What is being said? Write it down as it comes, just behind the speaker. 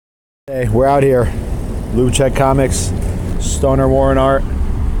Hey, we're out here. Blue Check Comics, Stoner Warren Art,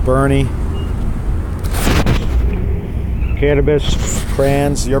 Bernie, Cannabis,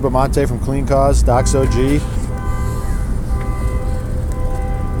 Crayons, Yerba Mate from Clean Cause, Docs OG.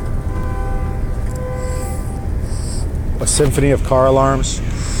 A symphony of car alarms.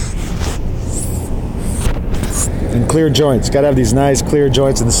 And clear joints. Gotta have these nice clear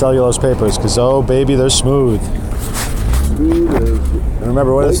joints in the cellulose papers, because oh baby, they're smooth. Smooth as And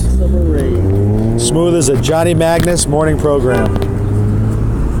remember what is summer rain. smooth as a Johnny Magnus morning program.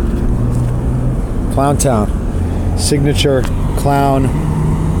 Clowntown. Signature clown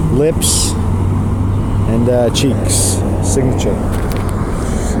lips and cheeks. Signature.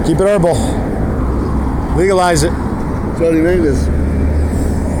 Keep it herbal. Legalize it. Johnny Magnus.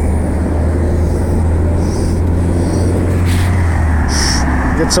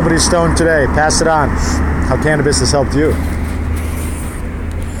 Get somebody stoned today. Pass it on. How cannabis has helped you.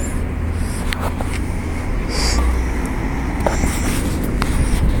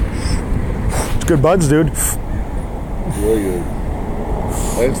 It's good buds, dude. Really good.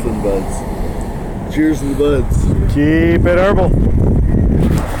 Excellent buds. Cheers to the buds. Keep it herbal.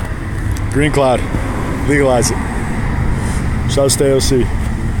 Green Cloud. Legalize it. Shouts to AOC.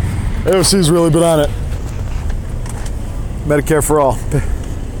 AOC's really been on it. Medicare for all.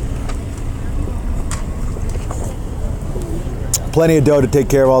 Plenty of dough to take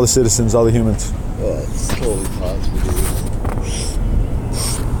care of all the citizens, all the humans. Oh, it's totally possible.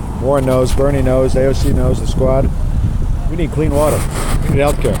 Warren knows, Bernie knows, AOC knows, the squad. We need clean water. We need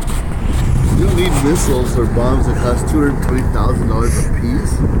healthcare. You don't need missiles or bombs that cost $220,000 a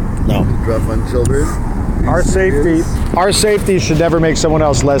piece. No. To drop on children. Our safety should never make someone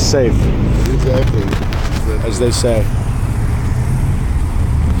else less safe, Exactly. as they say.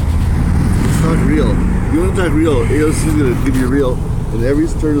 It's not real. You want to talk real, AOC is going to give you real in every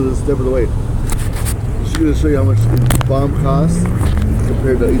turn of the step of the way. She's going to show you how much each bomb costs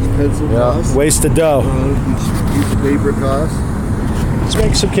compared to each pencil costs. Wasted dough. Each paper costs. Let's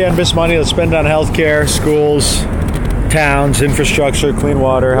make some cannabis money. Let's spend it on healthcare, schools, towns, infrastructure, clean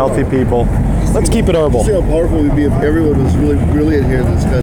water, healthy people. Let's keep it herbal. See how powerful it would be if everyone was really adherent to this country.